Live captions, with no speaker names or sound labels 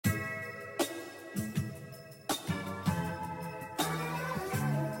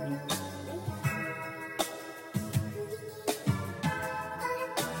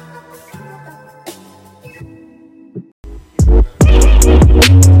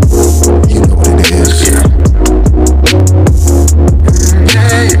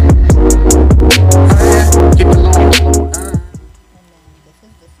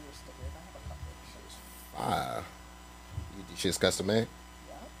man.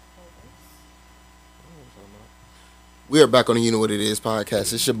 We are back on the You Know What It Is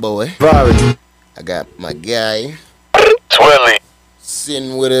podcast. It's your boy. I got my guy. Twilly.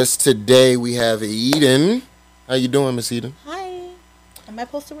 Sitting with us today, we have Eden. How you doing, Miss Eden? Hi. Am I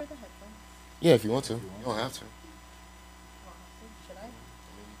supposed to wear the headphones? Yeah, if you want to. You don't have to. Should I? You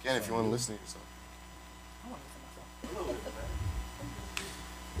can if you want to listen to yourself.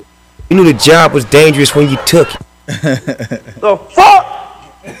 You knew the job was dangerous when you took it. The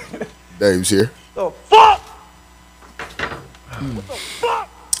fuck? Dave's here. The fuck?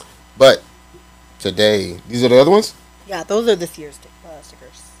 But today, these are the other ones? Yeah, those are this year's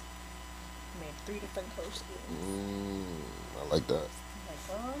stickers. I made 3 different color schemes. I like that.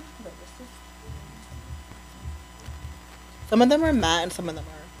 Some of them are matte and some of them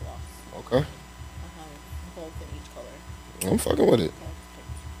are gloss. Okay. I have both in each color. I'm fucking with it. So I just picked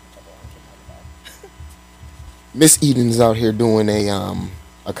whichever one came out of that. Miss Eden's out here doing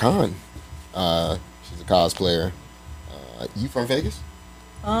a con. She's a cosplayer. You from Vegas?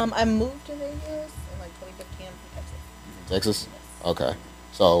 I moved to Vegas in like 2015 from Texas. You from Texas? Okay.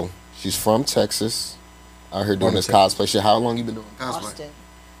 So she's from Texas. Out here doing this Texas. cosplay shit. How long you been doing cosplay? Austin.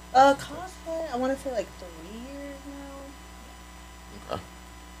 Cosplay, I want to say like 3 years now. Okay.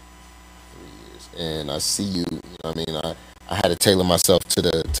 3 years. And I see you. You know what I mean? I had to tailor myself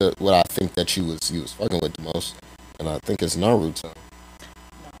to what I think that you was fucking with the most, and I think it's Naruto. No, so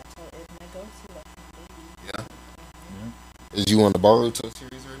it's my go-to. Like my baby. Yeah. Is you on the Boruto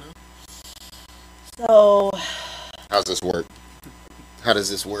series right now? So How's this work? How does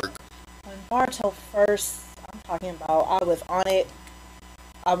this work? when Naruto first, I'm talking about, I was on it.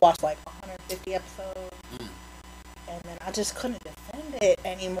 I watched like 150 episodes, and then I just couldn't defend it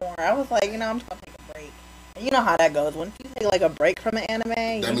anymore. I was like, I'm just gonna take a break. And you know how that goes. When you take like a break from an anime,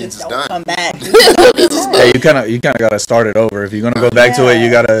 you means just it's don't done. come back. Yeah, you kind of gotta start it over. If you're gonna go back to it, you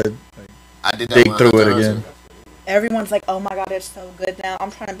gotta I did that dig when I through had it Naruto. again. Everyone's like, oh my god, it's so good now.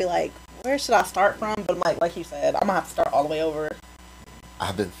 I'm trying to be like, where should I start from? But like you said, I'm gonna have to start all the way over.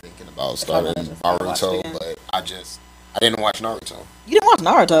 I've been thinking about If I'm starting gonna just watch it Naruto, again. but I didn't watch Naruto. You didn't watch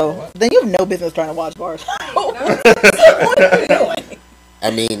Naruto, then you have no business trying to watch Boruto. What are you doing? I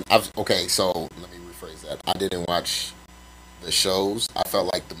mean, so let me rephrase that. I didn't watch the shows. I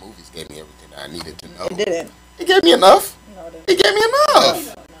felt like the movies gave me everything that I needed to know. It didn't. It gave me enough. No, it didn't. It gave me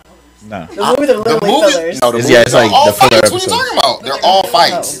enough. No. The movies are literally fillers. No, the It's- movies yeah, it's are like all the filler fights. What are you episodes. talking about? They're all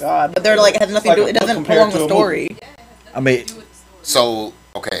fights. Oh god, but they're like has nothing to do. It doesn't prolong the story. I mean, So,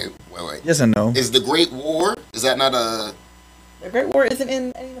 okay, wait. yes and no. Is the Great War? Is that not a? The Great War isn't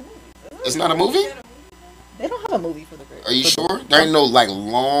in any of the movies. Is it? It's not a movie. They don't have a movie for the Great War. Are you sure? There ain't no like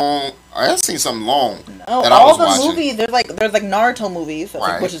long. I've seen something long. No, that I all was the watching. movies. There's like Naruto movies, that's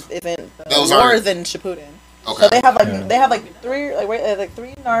like, Right. which isn't. Those War aren't- is in Shippuden. Okay. So they have like three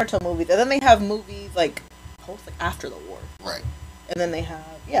Naruto movies, and then they have movies like post like after the war, Right. and then they have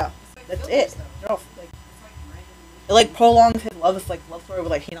that's it. They're all like it like prolongs his love story with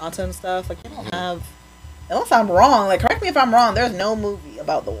like Hinata and stuff. Like you don't have. Unless I'm wrong, like correct me if I'm wrong. There's no movie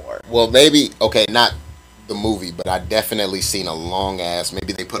about the war. Well, maybe not the movie, but I definitely seen a long ass.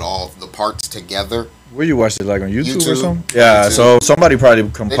 Maybe they put all the parts together. Where you watched it, like on YouTube, or YouTube. something? Yeah. YouTube. So somebody probably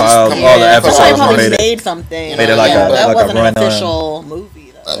compiled come- all the Yeah, episodes somebody and probably made it. made something. Made it like a- that like a wasn't an run-on. official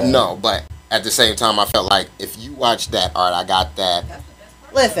movie. Though. No, but at the same time, I felt like if you watch that, all right, I got that.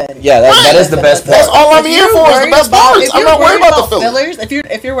 Listen. Yeah, that is the best That's part. all I'm If here you're for is the worried best about- parts. if I'm you're not worried about the fillers. fillers.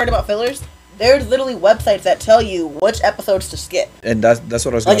 If you're worried about fillers, there's literally websites that tell you which episodes to skip. And that's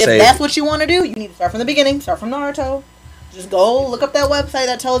what I was Like gonna if say. that's what you want to do, you need to start from the beginning. Start from Naruto. Just go look up that website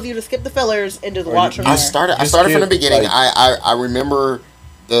that tells you to skip the fillers and just Or watch you- from I there. started Just from the skip, beginning. like- I remember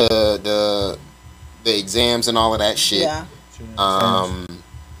the exams and all of that shit. Yeah.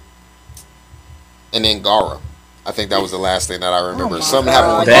 And then Gara. I think that was the last thing that I remember. Oh my Something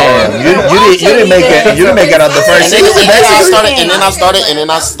God. happened with Gara. Damn, you didn't make it out the first And then, six. and then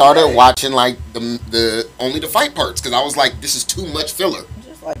I started watching like the only the fight parts because I was like, this is too much filler.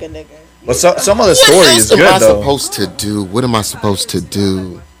 Just like a nigga. But some of the What story else is am I good though. supposed to do? What am I supposed to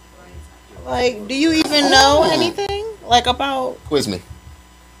do? Like, do you even know anything like about? Quiz me.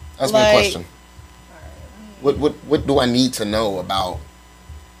 Ask me a Like- question. What do I need to know about?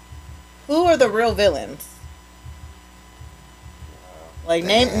 Who are the real villains? Like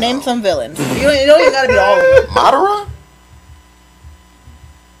name some villains. You don't even gotta be all of them. Madara?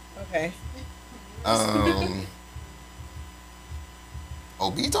 Okay.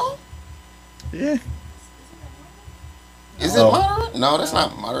 Obito? Yeah. Is it No. Madara? No, that's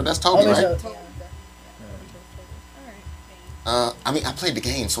not Madara. That's Toby, right? I mean, I played the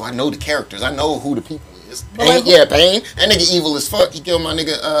game, so I know the characters. I know who the people But like, Pain. That nigga evil as fuck. He killed my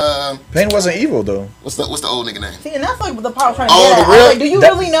nigga. Pain wasn't evil though. What's the old nigga name? see, and that's like the part I'm trying to Oh, get the at. real- Like, do you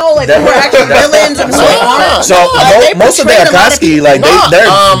that- really know like that- who are actually villains and who aren't? So Like, they most of the portrayed a lot of Akatsuki, people- like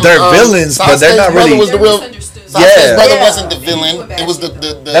Nah, they're villains, but they're Sasuke's not brother really. was the real. misunderstood. Sasuke's Yeah. brother Yeah. wasn't the villain. It was the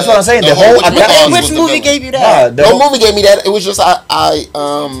That's what I'm saying. The whole whatchamacallit Akatsuki- was Which the movie villain. gave you Nah, that? the No whole, movie gave me that. It was just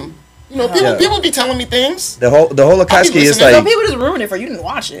Yeah. people be telling me things. the whole Akatsuki is listening. Some like, people just ruin it for you. Didn't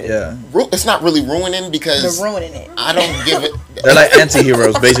watch it. yeah, It's not really ruining because They're ruining it. I don't give it. they're like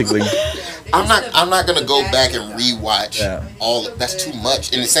anti-heroes basically. I'm not gonna go back and rewatch Yeah. all. That's too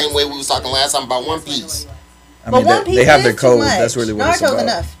much. In the same way we was talking last time about One Piece. I But mean, One Piece they have is their too code. much. That's really what it's Naruto's about.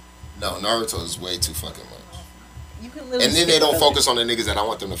 enough. No, Naruto is way too fucking much. You can literally And then they skip don't the focus on the niggas that I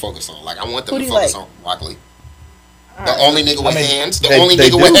want them to focus on. Like I want them Who to do you focus like? on Rock Lee. The Alright. only nigga with I mean, hands. The they- only they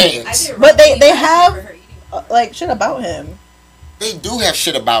nigga with do. hands. But they have like shit about him, They do have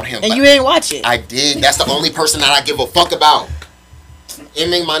shit about him. and but you ain't watch it. I did. That's the only person that I give a fuck about. It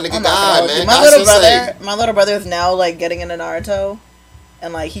made my nigga I'm not die, gonna hold you. man. My God little sensei. brother, my little brother is now like getting into Naruto,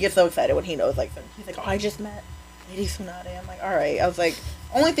 and like he gets so excited when he knows like he's like, oh, I just met Lady Tsunade. I'm like, all right. I was like,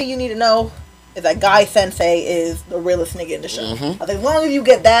 only thing you need to know is that Guy Sensei is the realest nigga in the show. Mhm. I was like, as long as you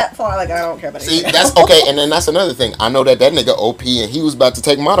get that far, like I don't care about See, anything that's else. okay, and then that's another thing. I know that nigga OP, and he was about to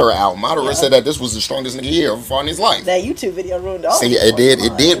take Madara out. Madara Yeah. said that this was the strongest nigga he ever fought in his life. That YouTube video ruined all. See, these it did,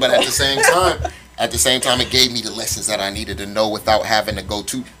 points. it did, but at the same time, it gave me the lessons that I needed to know without having to go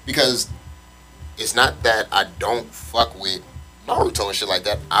to, because it's not that I don't fuck with Naruto and shit like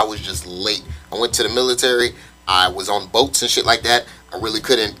that. I was just late. I went to the military. I was on boats and shit like that. I really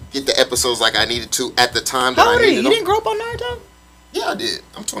couldn't get the episodes like I needed to at the time that How I old are you? needed You them. didn't grow up on Naruto? Yeah, I did.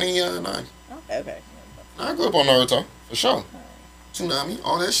 I'm 29. Okay. I grew up on Naruto, for sure. Tsunami,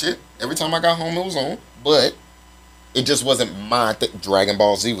 all that shit. Every time I got home, it was on. But it just wasn't my thing. Dragon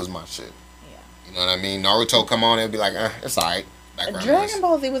Ball Z was my shit. Yeah. You know what I mean? Naruto come on and be like, it's alright. Background Dragon noise.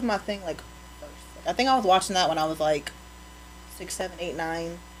 Ball Z was my thing. Like first, I think I was watching that when I was like 6, 7, 8,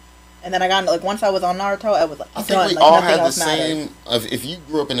 9. And then I got into, like once I was on Naruto, I was like I think done. we Like all nothing had the else mattered. same. If you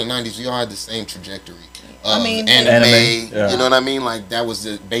grew up in the 90s, we all had the same trajectory. I Of mean, Anime, yeah. You know what I mean? Like that was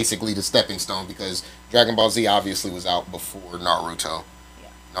basically the stepping stone, because Dragon Ball Z obviously was out before Naruto. Yeah.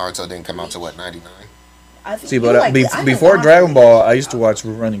 Naruto didn't come out to what, 99? I think See, you but liked it. I didn't before watch Dragon it. Ball, I used to watch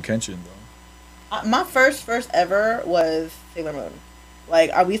Running Kenshin though. My first ever was Sailor Moon. Like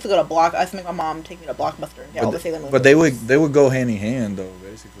we used to go to Block. I used to make my mom take me to Blockbuster and get all the Sailor Moon. But they would go hand in hand though,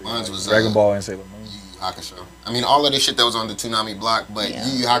 basically. Mine like was, Dragon Ball and Sailor Moon. Yu Yu Hakusho. I mean, all of this shit that was on the Toonami block, but Yeah.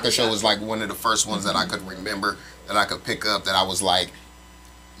 Yu Yu Hakusho was like one of the first ones that I could remember, that I could pick up, that I was like,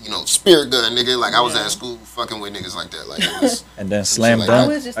 spirit gun, nigga. Like, I was Yeah. at school fucking with niggas like that. Like, it was, And then Slam like Dunk.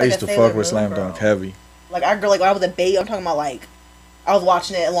 that. I was just I like used a to Sailor fuck with Moon Slam girl. Dunk heavy. Like I grew like when I was a baby. I'm talking about like I was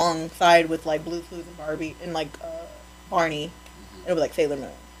watching it alongside with like Blue Clues and Barbie and like Barney. And it was like Sailor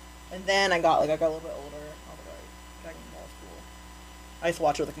Moon. And then I got a little bit older. I was like, Dragon Ball school. I used to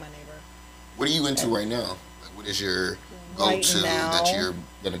watch it with like my neighbor. what are you into right now? Like, what is your Right go-to now? that you're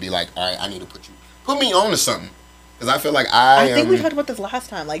going to be like, all right, I need to put me on to something? Because I feel like I think we am... talked about this last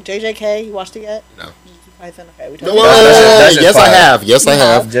time. Like JJK, you watched it yet? No. Jujutsu Kaisen? Okay, we talked No, about it. That's just yes, I fire. have. Yes, I You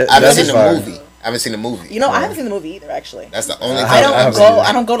have. have? I haven't That's seen the fire. movie. I haven't seen the movie. You know, I Yeah. haven't seen the movie either. Actually, That's the only I time. I don't haven't go. seen it.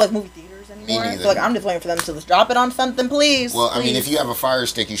 I don't go to like movie theaters anymore. neither. So like I'm just waiting for them to just drop it on something, please. Well, I mean, please. if you have a Fire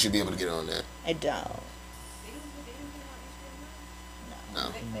Stick, you should be able to get on that. I don't. No. No,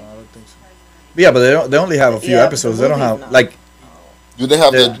 I don't think so. But yeah, but they only have a few Yeah, episodes. the They don't movies, have no. like Do they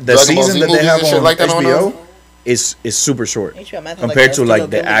have the Dragon Ball season Z that they movies have and shit on like that on HBO those? is super short HBO Max has, compared to like the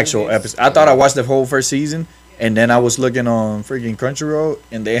Billy actual movies. episode. I thought I watched the whole first season, and then I was looking on freaking Crunchyroll,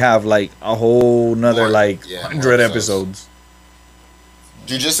 and they have like a whole nother More- like yeah, more 100 episodes. episodes.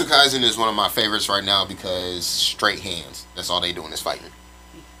 Jujutsu Kaisen is one of my favorites right now because straight hands. That's all they doing is fighting.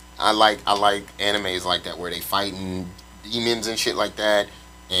 I like animes like that where they fighting demons and shit like that,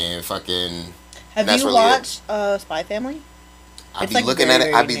 and fucking. Have That's you really it. watched Spy Family? I It's, be like, looking at it.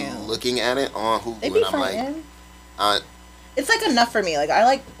 very I be new. looking at it on Hulu, They be and I'm like, fighting. uh, It's like enough for me. Like I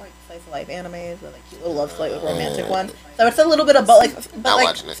like slice of life animes with like cute little love story with romantic one. So it's a little bit of both. Like, but Not like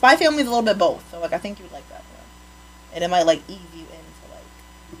watching it. Spy Family is a little bit both. So like I think you would like that one, and it might like ease you into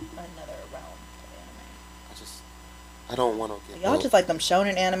like another realm of I don't want to get. anime. Y'all just like them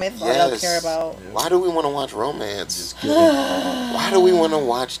shonen animes. That's all y'all Yes. care about. Why do we want to watch romance? Just kidding. Why do we want to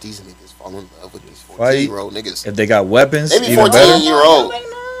watch these niggas fall in love with these 14-year-old niggas? If they got weapons, They be even 14. better. Year-old. No, they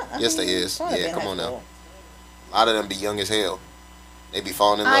not. I Yes, mean, they is. probably Yeah, in come high on now. school. A lot of them be young as hell. They be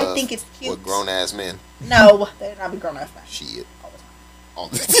falling in I love think it's cute. with grown ass men. No, they're not be grown ass men. Shit. All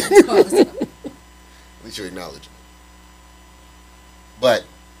the time. All the time. At least you acknowledge it. But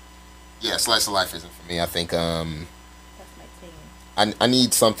Yeah, slice of life isn't for me. I think That's my team. I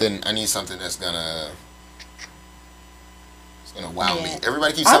need something. I need something that's gonna wow me. Yeah.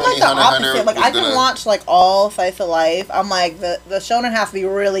 Everybody keeps I'm telling like me the Hunter opposite. Hunter. Like was I can gonna- watch like all slice of life. I'm like the shonen has to be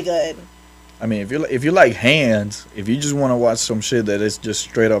really good. I mean, if you like hands, if you just want to watch some shit that is just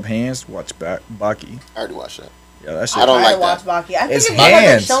straight up hands, watch Baki. I already watched that. Yeah, that shit. I don't like watch that. Baki. I think It's it's like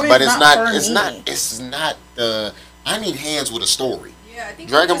hands, shonen But it's not. for It's me. not. It's not the. I need hands with a story. Yeah, I think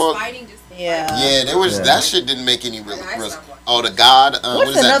Dragon just Ball- fighting just Yeah. Yeah, there was Yeah. that shit didn't make any real. I stopped watching. Oh, the God. What What's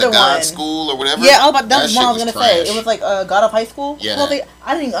is that? The another God one? School or whatever. Yeah, oh, but that's That what I shit was gonna say. trash. It was like God of High School. Yeah. Well,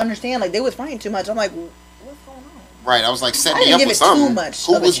 I didn't even understand. Like they was fighting too much. I'm like, what's going on? Right. I was like, set I me didn't up give with it too something. much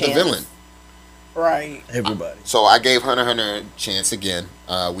Who of a was the chance. villain? Right. Everybody. So I gave Hunter Hunter a chance again.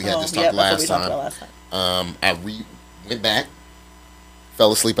 We had this talk yeah, that's what we last talked time. about last time. I went back,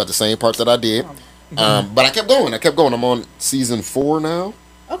 fell asleep at the same parts that I did. Oh. But I kept going. I'm on season 4 now.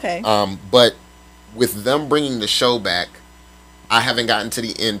 Okay. But with them bringing the show back, I haven't gotten to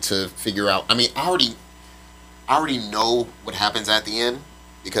the end to figure out. I mean, I already know what happens at the end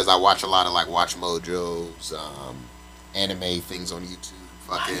because I watch a lot of like Watch Mojo's anime things on YouTube.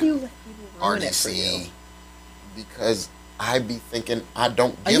 Why do Fucking you let people ruin it for you? RDC. Because I be thinking I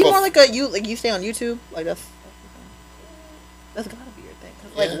don't Are give you a more like you stay on YouTube? Like that's gotta be your thing.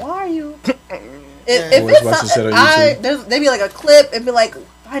 'Cause, like, Yeah. why are you? Always If watch the it's shit on something, there'd be like a clip. It'd be like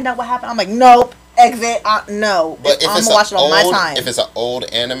find out what happened. I'm like, nope, exit. No, But if I'm it's gonna watch it on my time. if it's an old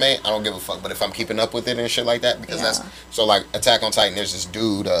anime, I don't give a fuck. But if I'm keeping up with it and shit like that, because Yeah. that's so like Attack on Titan. There's this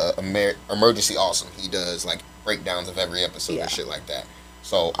dude, Emergency Awesome. He does like breakdowns of every episode Yeah. and shit like that.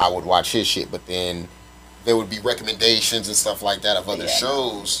 So I would watch his shit, but then there would be recommendations and stuff like that of other Yeah.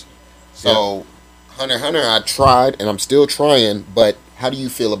 shows. So Hunter x Hunter, I tried and I'm still trying. But how do you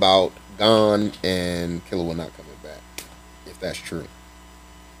feel about Gon and Killua not coming back? If that's true.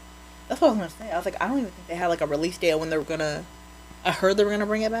 That's what I was gonna say. I was like, I don't even think they had like a release date when they were gonna. I heard they were gonna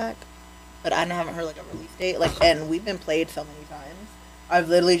bring it back, but I haven't heard like a release date. Like, and we've been played so many times. I've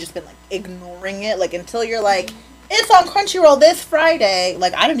literally just been like ignoring it. Like until you're like, it's on Crunchyroll this Friday.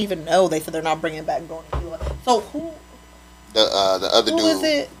 Like I didn't even know they said they're not bringing back Gon and Killua. So who? The other Who dude. is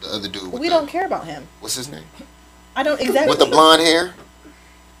it? The other dude. With We don't care about him. What's his name? I don't exactly. With the blonde hair.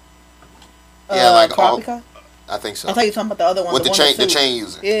 Yeah, like all. Kurapika? I think so. I thought you were talking about the other one. With the one chain, with the suit. chain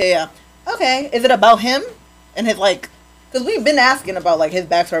user. Yeah. Okay. Is it about him and his like? Because we've been asking about like his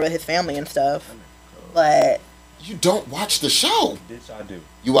backstory with his family and stuff, but You don't watch the show. Bitch, I do.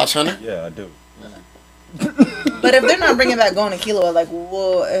 You watch Hunter? Yeah, I do. but if they're not bringing back Gon and Killua, like,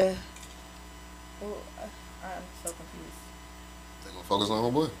 well, I'm so confused. They gonna focus on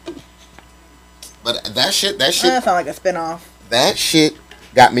homeboy. But that shit, That sounds like a spinoff. that shit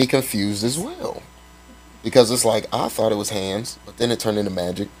got me confused as well. Because it's like I thought it was hands, but then it turned into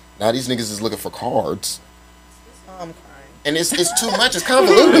magic. Now these niggas is looking for cards, Oh, I'm crying. and it's too much. It's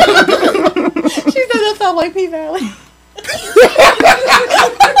convoluted. She said that sounds like P Valley.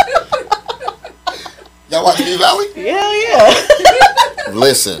 Y'all watch P Valley? Hell yeah.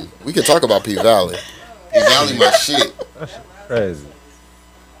 Listen, we can talk about P Valley. P Valley, my shit. Crazy.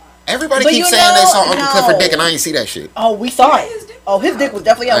 Everybody But keeps you saying they know- saw Uncle no. Clifford dick, and I ain't see that shit. Oh, we saw it. Oh, his dick was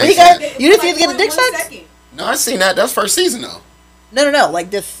definitely out. I When ain't he got, seen you didn't see him get a dick sucked? No, I seen that. That's first season though. No. Like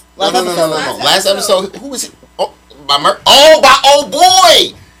this No, last no, no, no, no, episode. no. Last episode, who was it? Oh, by old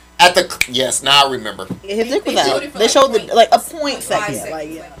boy. At the yes, now I remember. His dick was They showed out. it for They like showed the point- like a point 5 second. seconds. Like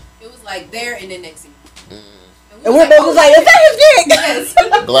yeah. Like, it was like there and then next scene. And we're both was like, is that his dick?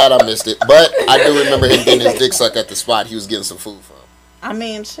 Yes. Glad I missed it, but I do remember him getting his dick sucked at the spot he was getting some food from. I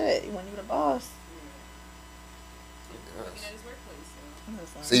mean, shit. When you the boss. Working at his workplace,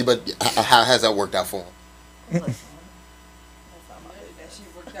 so. See, but how has that worked out for him? That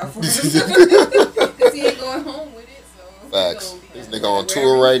shit worked out for him. Because he ain't going home with it, so. he Facts. gonna be This at nigga on wherever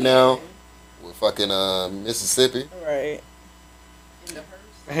tour he right can. now with fucking Mississippi. Right. In the hearse.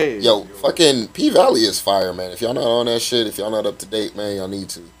 Hey, Yo, fucking P Valley is fire, man. If y'all not on that shit, if y'all not up to date, man, y'all need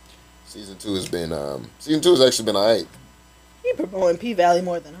to. Season 2 has been season 2 has actually been alright. He promoting P Valley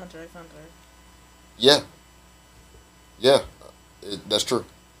more than Hunter x Hunter. Yeah. Yeah. That's true.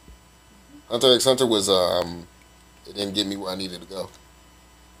 Hunter x Hunter was it didn't get me where I needed to go.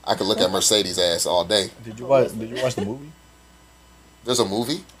 I could look at Mercedes ass all day. Did you watch the movie? There's a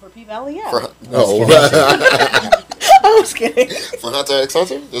movie For P Valley, yeah. for no I was kidding. for Hunter x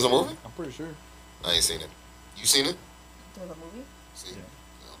Hunter. There's a movie. I'm pretty sure. I ain't seen it. You seen it? There's a movie? See? Yeah.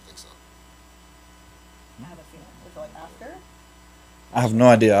 I don't think so. I haven't seen it. Is it like after? I have no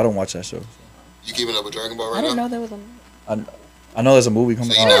idea. I don't watch that show. You keeping up with Dragon Ball I right didn't now? know there was a movie. I know there's a movie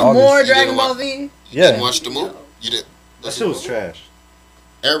coming So out you in know August. More You Dragon didn't Ball watch- Z? You Yeah. didn't watch the movie? You did. That shit was trash.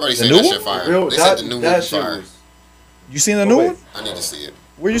 Everybody The said new that one? shit fire. Real, They that, said the new that one shit fire. was. You seen the new wait. one? I need to see it.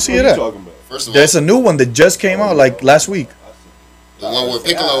 Where you see What it are you at? talking about? First of all, There's a new one that just came out like last week. the one where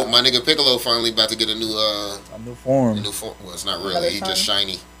Piccolo, my nigga Piccolo, finally about to get a new A new form. form. Well, it's not really. He just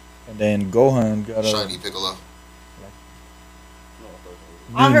shiny, And then Gohan got a shiny Piccolo.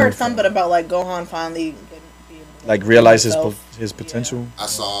 I new heard form. something about like Gohan finally being Like realize himself. his potential. I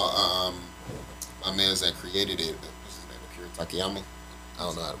saw my man's that created it. What's his name? Akira Takayama. I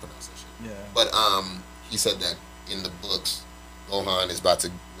don't know how to pronounce that shit. Yeah. But he said that in the books, Gohan is about to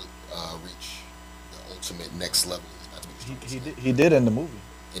reach the ultimate next level. He's about to be the strongest He did in the movie.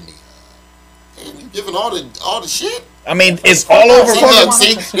 in the. Damn, you giving all the shit? I mean, it's all over. See, look,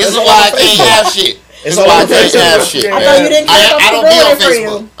 see, this is why I can't have shit. This is all why I over can't Facebook. have shit. I thought you didn't care about I don't be on the for you.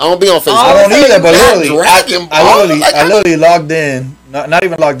 Facebook. I don't be on Facebook. I don't either, but Not literally, Dragon Ball. I literally logged in. Not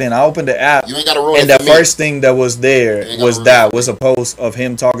even logged in. I opened the app, You ain't got to ruin and it the for me. first thing that was there You ain't was gotta ruin it. a post of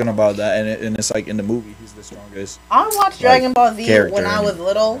him talking about that, and it's like in the movie, he's the strongest. I watched Dragon Ball Z character when I in was it.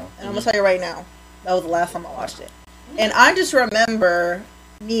 little, and I'm gonna tell you right now, that was the last time I watched it. And I just remember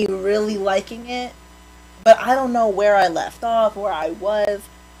me really liking it, but I don't know where I left off, where I was.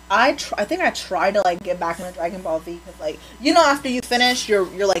 I think I tried to like get back into Dragon Ball Z because like after you finish your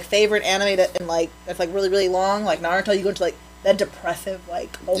like favorite anime that's like really really long, like Naruto, you go into like that depressive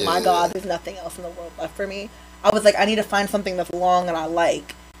like, oh my Yeah. god, there's nothing else in the world left for me. I was like, I need to find something that's long and I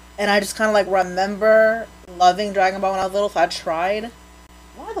like. And I just kind of like remember loving Dragon Ball when I was little, so I tried.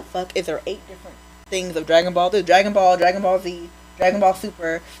 Why the fuck is there 8 different things of Dragon Ball? There's Dragon Ball, Dragon Ball Z, Dragon Ball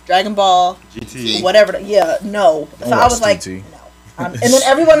Super, Dragon Ball, GT. whatever. Yeah, no. Don't So I watch was like, GT. no. And then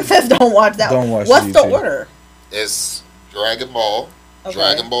everyone says don't watch that Don't one. watch What's the GT. order? It's Dragon Ball, Okay.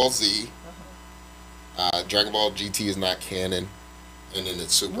 Dragon Ball Z, Dragon Ball GT is not canon, and then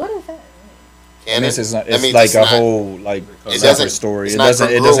it's Super. What is that? Canon. It's That it's means like it's a not- whole like It separate doesn't- story. it's It not doesn't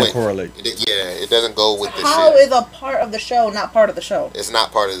congruent. correlate. It doesn't go with the How shit. is a part of the show not part of the show? It's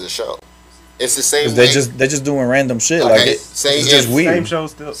not part of the show. It's the same 'Cause way. they're just doing random shit. Okay, Like say it's just if- weird. Same show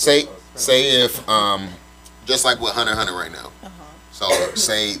still. say if just like with Hunter x Hunter right now. So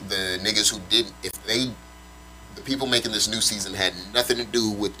say the niggas who didn't, if the people making this new season had nothing to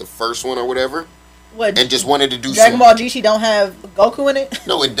do with the first one or whatever, What? and just wanted to do Dragon some. Ball GT don't have Goku in it?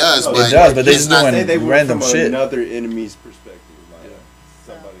 No, it does, No, but it does, but they're it's just not. doing Say they were random from shit. another enemy's perspective, like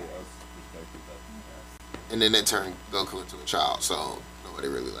somebody else's perspective. And then they turned Goku into a child, so nobody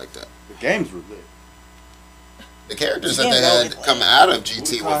really liked that. The games were lit. The characters You that they can't go had with come out of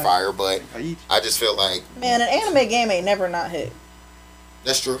GT were fire, but Aichi. I just feel like Man, an anime game ain't never not hit.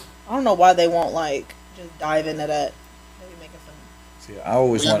 that's true. I don't know why they won't like just dive into that. Maybe making some. See, I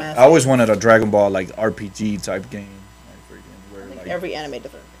Yeah. always wanted a Dragon Ball like RPG type game, like freaking I where think like every anime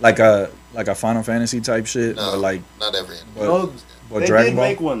different. like a Final Fantasy type shit, No, or like not every anime. but, No, but they Dragon did Ball.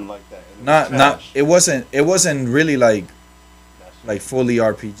 make one like that. and it was Not trash. it wasn't really like fully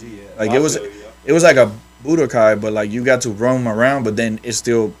RPG. Like I it was feel you. it was like a Budokai, but like you got to roam around, but then it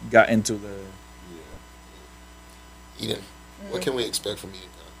still got into the Eden, what can we expect from Eden?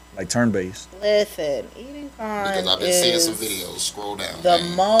 like turn based. Listen, Eden Con Because I've been is seeing some videos. Scroll down. the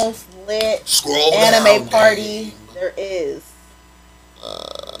man. most lit Scroll anime down, party man. there is.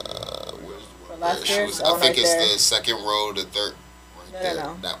 Where's For last where she year? was- That I one think right it's there. the second row, the third. Right No, there.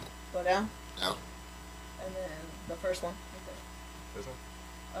 no. That one. Go down. Down. And then the first one. Right there. To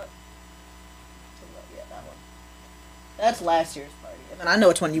the left, yeah, that one. That's last year's party. And then I know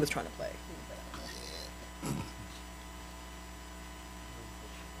which one you was trying to play.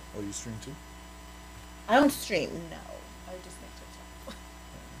 Oh, you stream too? I don't stream, no. I just make TikTok.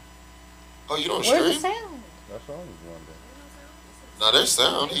 Oh, you don't Where's the stream? sound? That's what I was wondering. No, there's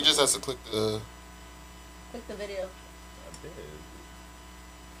sound. He just has to click the. Click the video. I did.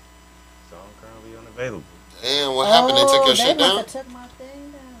 Song currently unavailable. Damn, what happened? They took your shit they down. must have took my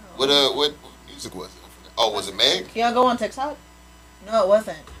thing down. What music was it? I forgot. Oh, was it Meg? Can y'all go on TikTok? No, it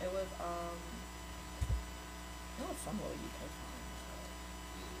wasn't. It was it was some little UK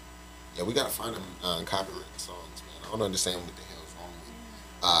Yeah, we gotta find them copyrighted songs, man. I don't understand what the hell's wrong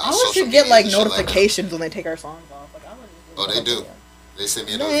with. song. I wish social you'd get media like and shit that. notifications when they take our songs off. Like I would just Oh, they do. They sent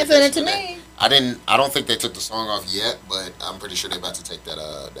me a They notification. sent it to today. me. I don't think they took the song off yet, but I'm pretty sure they're about to take that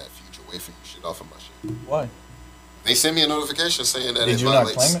Future Wait for You shit off of my shit. Why? They sent me a notification saying that Did it you not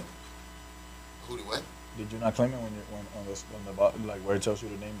violates. claim it? Who did what? Did you not claim it when on the bottom, like where it tells you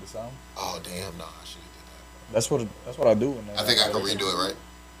to name the sound? Oh damn, no, I should have did That's what I do. that. I think I can redo it, right?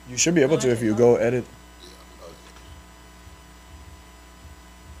 You should be able to if you go edit. Yeah.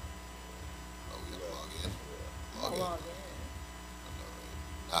 Oh, we gotta log in. Log in. Log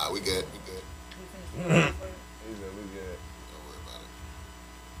Nah, we good. We good. in. He said we good. Don't worry about it.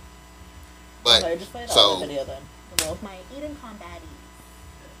 But Okay, just play the so other video then. The world my Eden combat.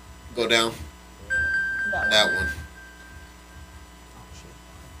 go down that one.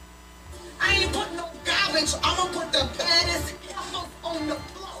 I ain't put no garbage. I'ma put the baddest heifers on the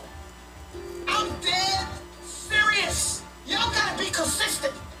floor. I'm dead serious. Y'all gotta be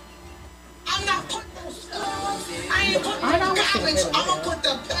consistent. I'm not putting no stuff. I ain't putting no garbage. I'ma put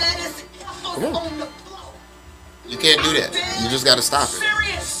the baddest heifers on the floor. You can't do that. You just gotta stop it.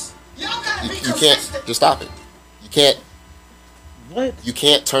 Serious. Y'all gotta be You consistent. can't just stop it. You can't. What? You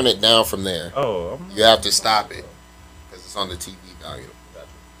can't turn it down from there. Oh, You have to stop it because it's on the TV value.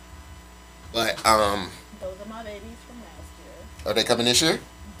 But Those are my babies from last year. are they coming this year?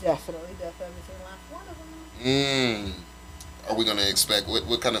 Definitely seen the last one of them. Are we gonna expect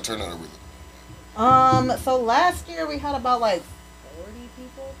what kind of turnout are we looking at? So last year we had about like 40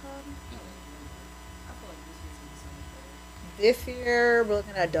 people come. This year we're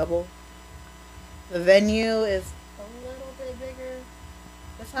looking at double. The venue is a little bit bigger.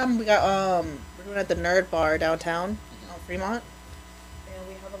 This time we got we're doing it at the Nerd Bar downtown on Fremont, and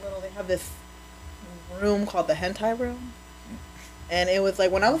we have they have this room called the Hentai Room. And it was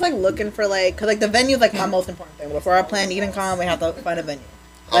like when I was like looking for like, cause like the venue is like my most important thing. Before I plan EdenCon, we have to find a venue.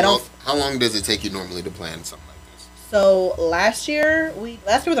 How long does it take you normally to plan something like this? So last year was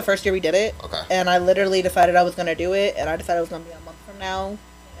the first year we did it. Okay. And I literally decided I was gonna do it, and I decided it was gonna be a month from now,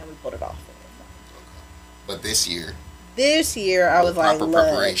 and we pulled it off. But this year I was like, proper look,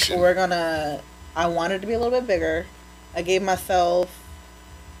 preparation. I wanted to be a little bit bigger. I gave myself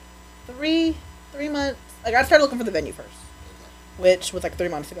three months. Like I started looking for the venue first, which was like 3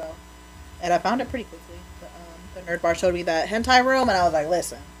 months ago, and I found it pretty quickly. The Nerd Bar showed me that hentai room, and I was like,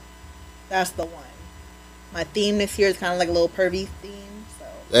 listen, that's the one. My theme this year is kind of like a little pervy theme, so.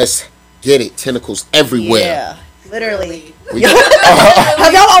 Let's get it. Tentacles everywhere. Yeah, literally. We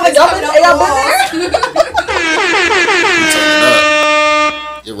Have y'all all been jumping? Y'all been there? turn it up.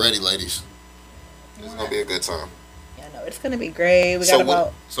 Get ready, ladies. It's gonna be a good time. Yeah, no, it's gonna be great. We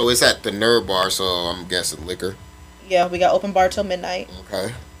got So it's at the Nerd Bar, so I'm guessing liquor. Yeah, we got open bar till midnight.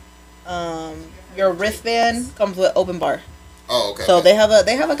 Okay. Your wristband comes with open bar. Oh, okay. So they have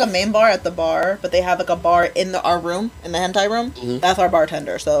like a main bar at the bar, but they have like a bar in our room, in the hentai room. Mm-hmm. That's our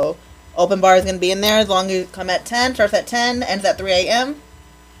bartender. So open bar is gonna be in there as long as you come at 10. Starts at 10, ends at 3 a.m.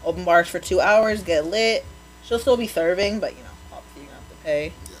 Open bars for 2 hours. Get lit. She'll still be serving, but you know, obviously you're gonna have to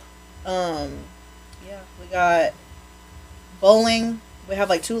pay. Yeah. Yeah, we got bowling. We have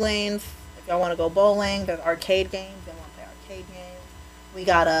like 2 lanes. If y'all want to go bowling, there's arcade games. Y'all want to play arcade games. We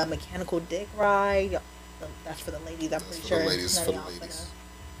got a mechanical dick ride. That's for the ladies. I'm pretty for sure. the ladies, None for of the y'all ladies.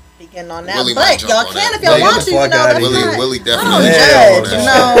 finna be getting on that, Willie might but jump y'all on can that. if y'all Willie, want get to. the You fuck know, outta that's here. not- Willie I definitely don't jump on judge, that you shit.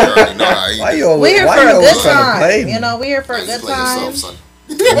 know. You already know how he Why do. you always, We're here why for you a always good trying to time. play me? You know, we're here for a You good play yourself, time. son.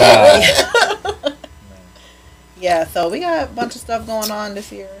 Yeah, so we got a bunch of stuff going on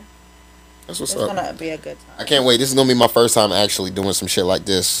this year. That's what's It's up. gonna be a good I time. can't wait. This is gonna be my first time actually doing some shit like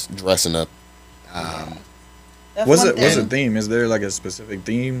this, dressing up. That's What's one it? What's thing. the theme? Is there like a specific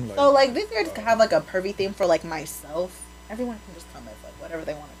theme? Like, So like this year, just have like a pervy theme for like myself. Everyone can just come as like whatever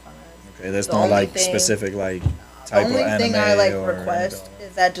they want to come as. okay, there's the no only like thing- specific like The type of only anime thing I like or request anything.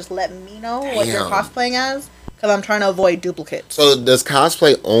 is that just let me know what you're Damn. cosplaying as, because I'm trying to avoid duplicates. So does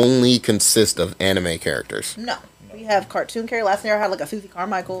cosplay only consist of anime characters? No, we have cartoon characters. Last year I had like a Susie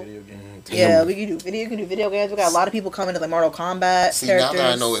Carmichael. Video game. Yeah, we can do video games. We got a lot of people coming to like Mortal Kombat See, characters. now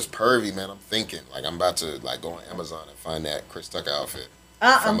that I know it's pervy, man, I'm thinking like I'm about to like go on Amazon and find that Chris Tucker outfit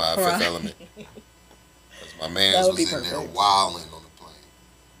from I'm Fifth crying. Element. Because my man That would was be in there perfect. wilding on the plane.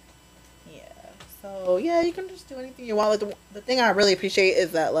 Yeah. So yeah, you can just do anything you want. Like the thing I really appreciate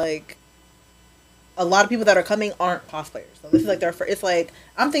is that like a lot of people that are coming aren't cosplayers. So this is like their first. It's like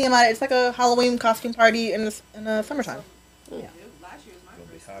I'm thinking about it. It's like a Halloween costume party in the summertime. Yeah. Last year was my Gonna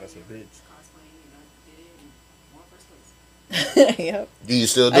be first hot as a bitch. cosplaying, and I did it and won first place. Yep. Do you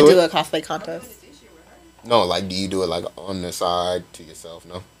still I do do it? a cosplay I'm doing contest. it this year with her. No, like do you do it like on the side to yourself?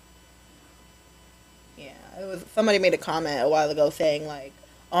 No. Yeah, it was somebody made a comment a while ago saying like,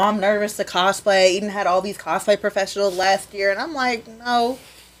 "Oh, I'm nervous to cosplay." Eden had all these cosplay professionals last year, and I'm like, no.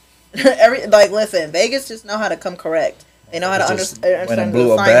 Listen, Vegas just know how to come correct. They know how to Just understand. went and the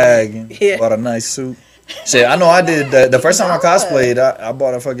blew a assignment. bag and Yeah. bought a nice suit. Shit, I know I did the first time I cosplayed. I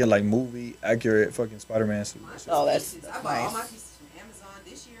bought a fucking like movie accurate fucking Spider-Man suit. Oh, that's I bought all my nice. pieces from Amazon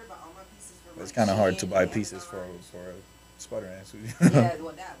this year. Bought all my pieces from. It's kind of hard to buy Shein, pieces for Amazon. a Spider-Man suit. Yeah,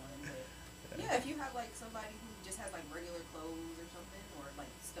 well, that one. But yeah, if you have like somebody who just has like regular clothes or something, or like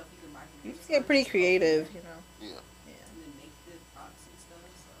stuff you can buy from You just Amazon, get pretty creative, you know. Yeah. and then make the props and stuff.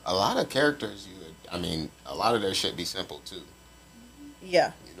 So. A lot of characters, a lot of their shit be simple too.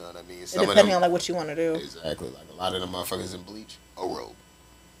 Yeah. You know what I mean? It depending on like what you want to do. Exactly. Like a lot of them motherfuckers in Bleach, a robe.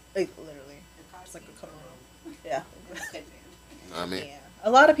 Like literally, it's like a kimono. Yeah. You know what I mean? Yeah. A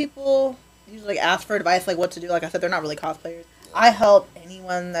lot of people usually ask for advice, like what to do. Like I said, they're not really cosplayers. I help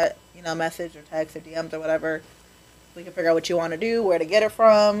anyone that message or text or DMs or whatever. We can figure out what you want to do, where to get it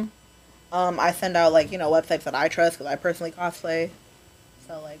from. I send out like websites that I trust because I personally cosplay.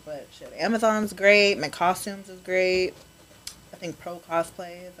 So like, but shit, Amazon's great. McCostumes is great. I think Pro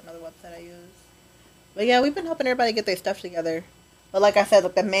Cosplay is another website I use. But yeah, we've been helping everybody get their stuff together. But like I said,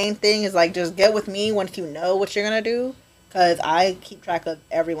 like the main thing is like just get with me once you know what you're gonna do, cause I keep track of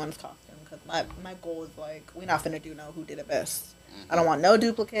everyone's costume. Cause my goal is like we're not finna know who did it best. I don't want no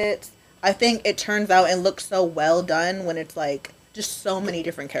duplicates. I think it turns out and looks so well done when it's like just so many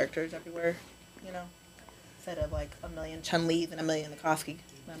different characters everywhere, instead of like a million Chun-Li's and a million Nikoski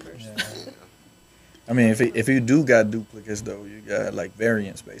members. Yeah. I mean, if you do got duplicates though, you got like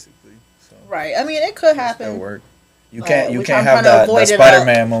variants basically. So Right. I mean, it could happen. that'll work. You But can't I'm have trying to that avoid it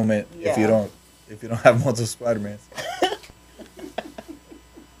Spider-Man moment if you Yeah. don't have multiple Spider-Mans. Actually,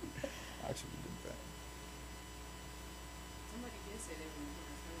 did that. Somebody did say they were going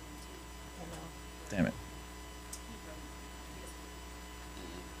to I know. Damn it.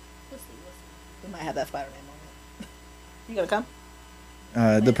 We'll see. We might have that Spider-Man moment. You gonna come?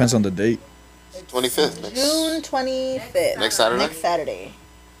 It depends on the date. 25th. June 25th. Next Saturday? Next Saturday.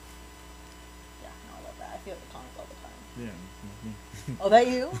 Yeah, no, I love that. I feel the comics all the time. Yeah. Oh, that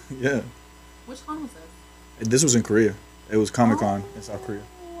you? Yeah. Which one was this? This was in Korea. It was Comic-Con in South Korea.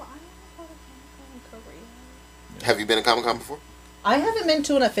 Oh, I don't know about Comic-Con in Korea. Have you been to Comic-Con before? I haven't been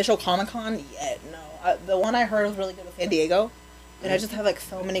to an official Comic-Con yet, no. The one I heard was really good was San Diego. And I just have like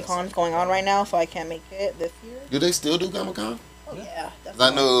so many cons going on right now, so I can't make it this year. Do they still do Comic-Con? Oh, yeah. 'Cause I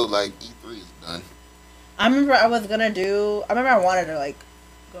know like E3 is done. I remember I wanted to like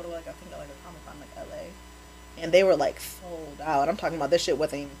go to like I think like a Comic Con like LA, and they were like sold out. I'm talking about this shit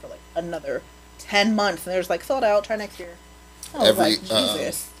wasn't even for like another 10 months, and they're just like sold out. Try next year. I was like,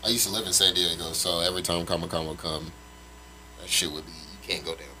 Jesus. I used to live in San Diego, so every time Comic-Con would come, that shit would be you can't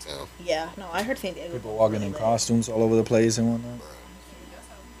go downtown. Yeah, no, I heard San Diego. People walking in costumes all over the place and whatnot. That's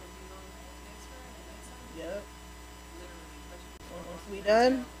how we going to be on next Friday. Yep. Literally. Once we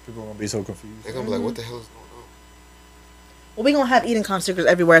done, People gonna be so confused. They're gonna be like, what the hell is going on? well, we gonna have Eden Con stickers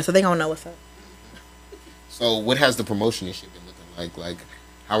everywhere, so they gonna know what's up. So what has the promotion and shit been looking like? Like,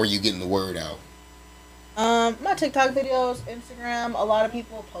 how are you getting the word out? My TikTok videos, Instagram, a lot of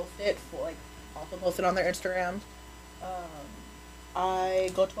people post it also post it on their Instagrams. I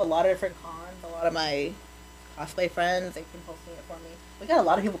go to a lot of different cons. A lot of my cosplay friends, they've been posting it for me. We got a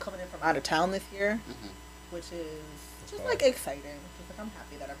lot of people coming in from out of town this year, which is just like exciting. Just like I'm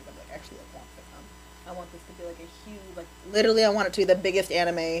happy that everybody like actually like wants to come. I want this to be like a huge, like literally, I want it to be the biggest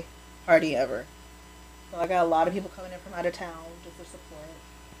anime party ever. So I got a lot of people coming in from out of town just for support,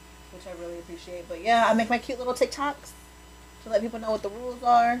 which I really appreciate. But yeah, I make my cute little TikToks to let people know what the rules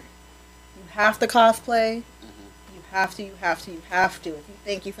are. You have to cosplay. You have to. If you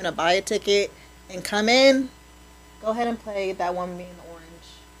think you're gonna buy a ticket and come in, go ahead and play that one me in the orange.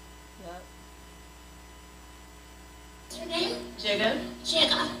 Yep. What's your name? Jigga.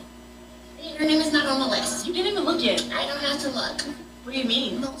 Jigga. Your name is not on the list. You didn't even look yet. I don't have to look. What do you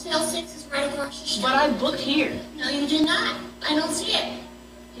mean? Motel 6 is right across the street. But I booked here. No, you did not. I don't see it.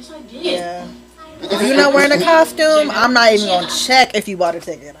 Yes, I did. Yeah. If you're not wearing a costume, I'm not even gonna check if you bought a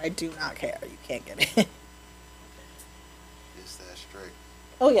ticket. I do not care. You can't get it. It's that straight.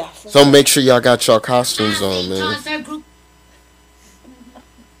 Oh yeah. So make sure y'all got y'all costumes on, man. I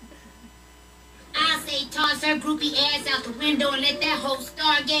say toss her groupie ass out the window and let that hoe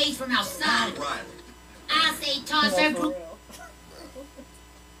stargaze from outside. I say toss her For groupie. real.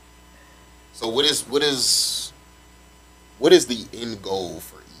 So what is the end goal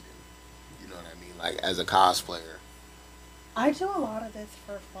for Eden? You know what I mean? Like as a cosplayer. I do a lot of this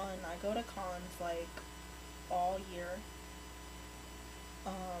for fun. I go to cons like all year.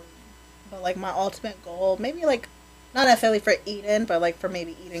 But like my ultimate goal, maybe like not necessarily for Eden, but like for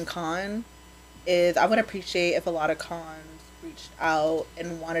maybe Eden Con, is I would appreciate if a lot of cons reached out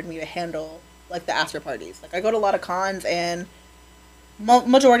and wanted me to handle like the after parties. Like I go to a lot of cons and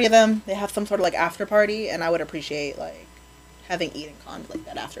majority of them they have some sort of like after party, and I would appreciate like having Eden Con like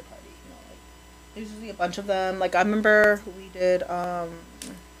that after party. You know, like there's usually a bunch of them. Like I remember we did what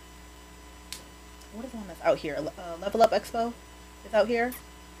is the one that's out here? Level Up Expo is out here,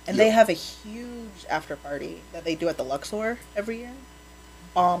 and they have a huge after party that they do at the Luxor every year.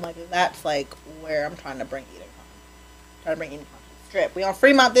 Like that's like where I'm trying to bring Eden Con. Trying to bring Eden Con to the strip. We on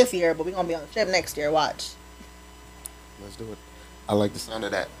Fremont this year, but we gonna be on the strip next year. Watch. Let's do it. I like the sound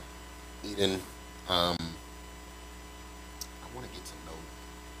of that. Eden, I want to get to know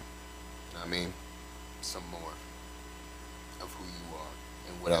you know what I mean, some more of who you are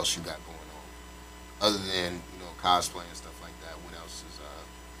and what else you got going on. Other than, you know, cosplay and stuff like that, what else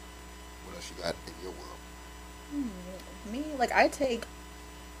you got in your world? Me, like, I take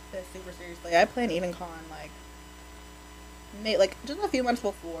this super seriously. I plan EdenCon, like just a few months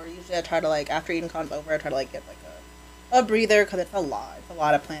before. Usually I try to, like, after EdenCon's over, I try to, like, get, like, a breather, because it's a lot. It's a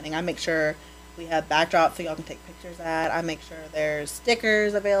lot of planning. I make sure we have backdrops so y'all can take pictures at. I make sure there's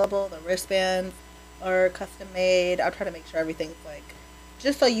stickers available. The wristbands are custom made. I try to make sure everything's, like,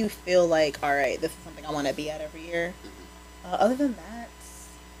 just so you feel like, all right, this is something I want to be at every year. Other than that,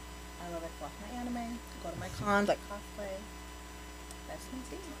 I love to watch my anime, go to my cons, like cosplay. That's my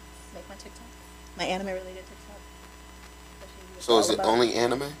thing. Make my TikTok. My anime-related TikTok. So is it only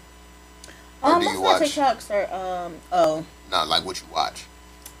anime? Or do Most you of my watch? TikToks are, Not like what you watch.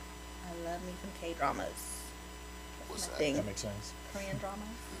 I love me some K-dramas. What's my that? thing. That makes sense. Korean dramas.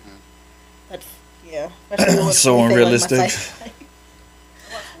 Mhm. That's, yeah. Especially with So anything unrealistic. Like my sci-fi.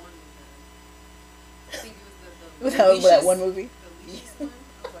 I watched one movie. I think it was With how that one movie. The Leash one.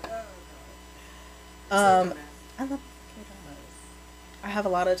 I was like, oh, Um, I love K-dramas. I have a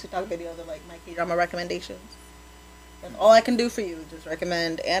lot of TikTok videos of, like, my K-drama recommendations. That's all I can do for you. Just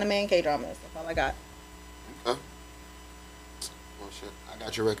recommend anime and K-dramas. That's all I got. Okay. Well, shit. I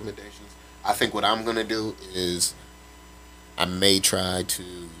got your recommendations. I think what I'm gonna do is I may try to,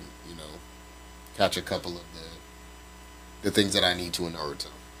 you know, catch a couple of the things that I need to in Naruto,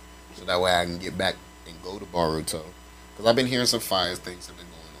 so that way I can get back and go to Boruto, because I've been hearing some fire things have been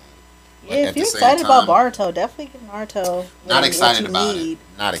going on. But Yeah, at if the you're same excited about time, Naruto, definitely give Naruto not what excited you about need. it.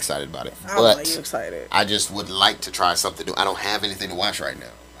 Not excited about it. I don't know, you But excited. I just would like to try something new. I don't have anything to watch right now.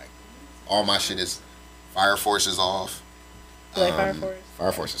 Like, all my shit is Fire Force is off. You like Fire Force?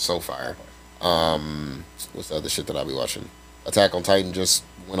 Fire Force is so fire. What's the other shit that I'll be watching? Attack on Titan just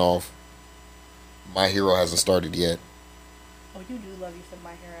went off. My Hero hasn't started yet. Oh, you do love you some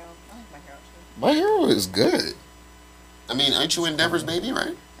My Hero. I like My Hero too. My Hero is good. I mean, aren't you Endeavor's baby,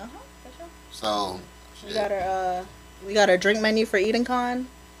 right? For sure. So, We shit. got our drink menu for EdenCon. And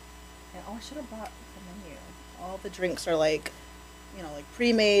I should have brought the menu. All the drinks are like, you know, like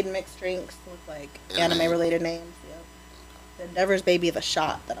pre-made mixed drinks with like Anime. anime-related names. Yep. The Endeavor's baby is a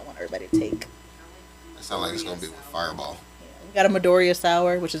shot that I want everybody to take. That sounds like it's gonna be with Fireball. Yeah, we got a Midoriya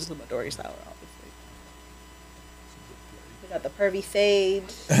sour, which is the Midoriya sour, obviously. We got the Pervy Sage,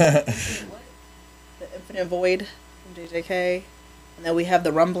 the Infinite Void from JJK, and then we have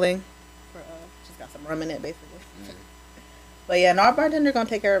the Rumbling. She's got some rum in it, basically. But yeah, and our bartender gonna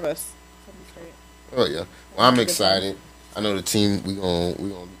take care of us. It'll be straight. Oh yeah. Well, I'm excited. I know the team. We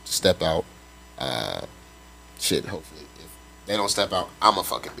gonna step out. Shit. Hopefully, if they don't step out, I'ma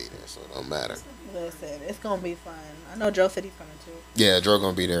fucking be there, so it don't matter. Listen, it's gonna be fun. I know Joe said he's coming too. Yeah, Joe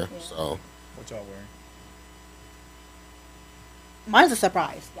gonna be there. Yeah. So What y'all wearing? Mine's a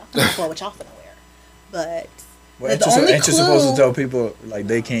surprise. Y'all can explore what y'all finna wear. But Well, the only ain't you supposed to clue- tell people like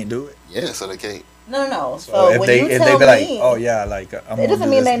they can't do it? yeah, so they can't. no. So So if when they you if tell they be like, me, oh yeah, like I'm it gonna doesn't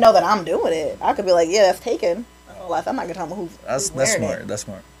do mean this. they know that I'm doing it. I could be like, yeah, that's taken. That's all I'm not gonna tell them who's That's wearing smart. it. That's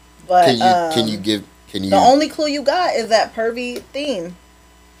smart. But Can you the only clue you got is that pervy theme.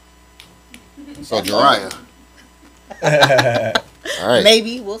 So Jiraiya. All right.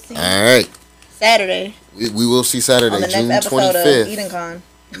 Maybe we'll see. All right. Saturday We will see Saturday, on the June next episode 25th. of EdenCon.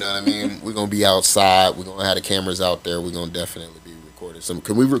 You know what I mean? We're gonna be outside. We're gonna have the cameras out there. We're gonna definitely be recording some.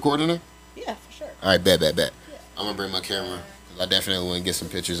 Can we record in there? Yeah, for sure. All right, bet. I'm gonna bring my camera because I definitely want to get some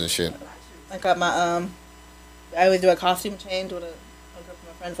pictures and shit. I got my I always do a costume change with a group of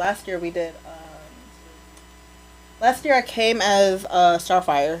my friends. Last year we did. Last year I came as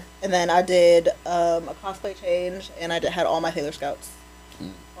Starfire, and then I did a cosplay change, and I had all my Sailor Scouts. Me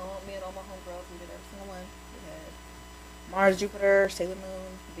and all my homegirls, we did every single one. We had Mars, Jupiter, Sailor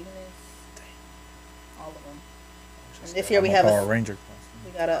Moon, Venus, all of them. And this year we have Power a, Ranger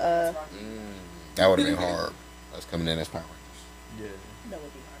costume. we got a That would have been hard. Us coming in as Power Rangers. Yeah. that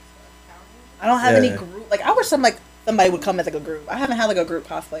would be hard stuff. I don't have any Yeah. group. Like I wish somebody would come as like a group. I haven't had like a group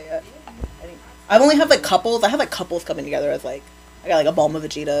cosplay yet. I only have like couples. I have like couples coming together as like I got like a Bulma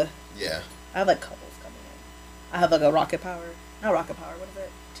Vegeta. Yeah. I have like couples coming in. I have like a Rocket Power. Not Rocket Power. What is it?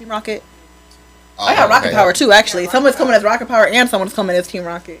 Team Rocket. I got Rocket Power too. Actually, someone's coming as Rocket Power and someone's coming as Team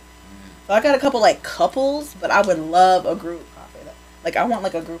Rocket. So I got a couple like couples, but I would love a group cosplay. Like I want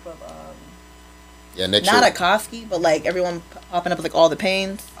like a group of Yeah, next not year. a Koski, but like everyone popping up with like all the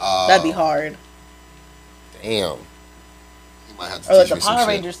pains. Oh. That'd be hard. Damn. You might have to Or like teach the me some Power shit.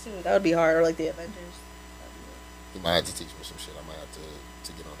 Rangers too. That would be hard. Or like the Avengers. You might have to teach me some shit. I might have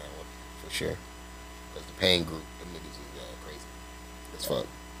next year. Because the paying group, them niggas is crazy. As fuck.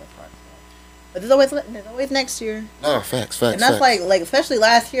 But there's always next year. No, facts. And that's like especially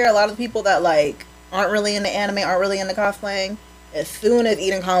last year, a lot of the people that like aren't really into anime, aren't really into cosplaying. As soon as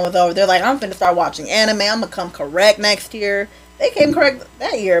Eden Con was over, they're like, I'm finna start watching anime. I'm gonna come correct next year. They came correct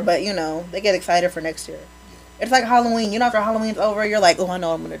that year, but you know, they get excited for next year. It's like Halloween. You know, after Halloween's over, you're like, oh, I know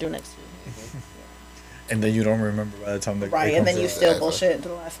what I'm gonna do next year. And then you don't remember by the time the Right, and then you still bullshit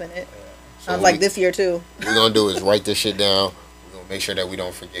until the last minute. Sounds like this year too. What we're gonna do is write this shit down. We're gonna make sure that we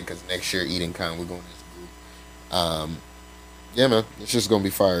don't forget because next year Eden Con we're going as a group. Yeah, man, it's just gonna be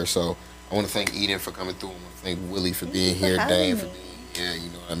fire. So I want to thank Eden for coming through. I want to thank Willie for being here, Dane for being here. You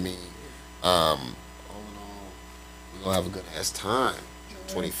know what I mean? All in all, we're gonna have a good ass time.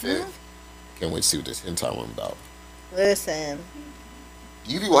 June 25th. Can't wait to see what this hentai one about. Listen.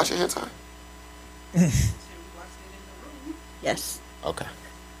 Do you be watching hentai? Yes. Okay.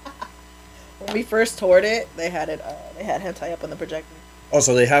 When we first toured it, they had hentai up on the projector. Oh,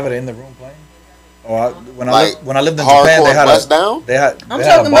 so they have it in the room playing? Oh, when Like, I lived in hardcore Japan, they had bust down? they had I'm they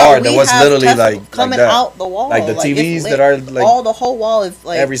had a talking bar about that we was have literally Tesla like coming that. out the wall, Like the it's TVs lit. that are like all the whole wall is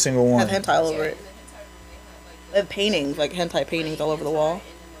like every single one. has hentai all over it. They have paintings, like hentai paintings all over the wall,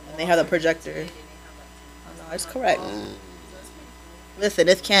 and they have the projector. Oh, no, it's correct. Listen,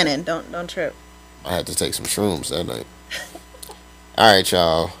 it's canon. Don't trip. I had to take some shrooms that night. All right,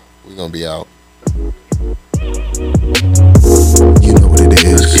 y'all. We're gonna be out.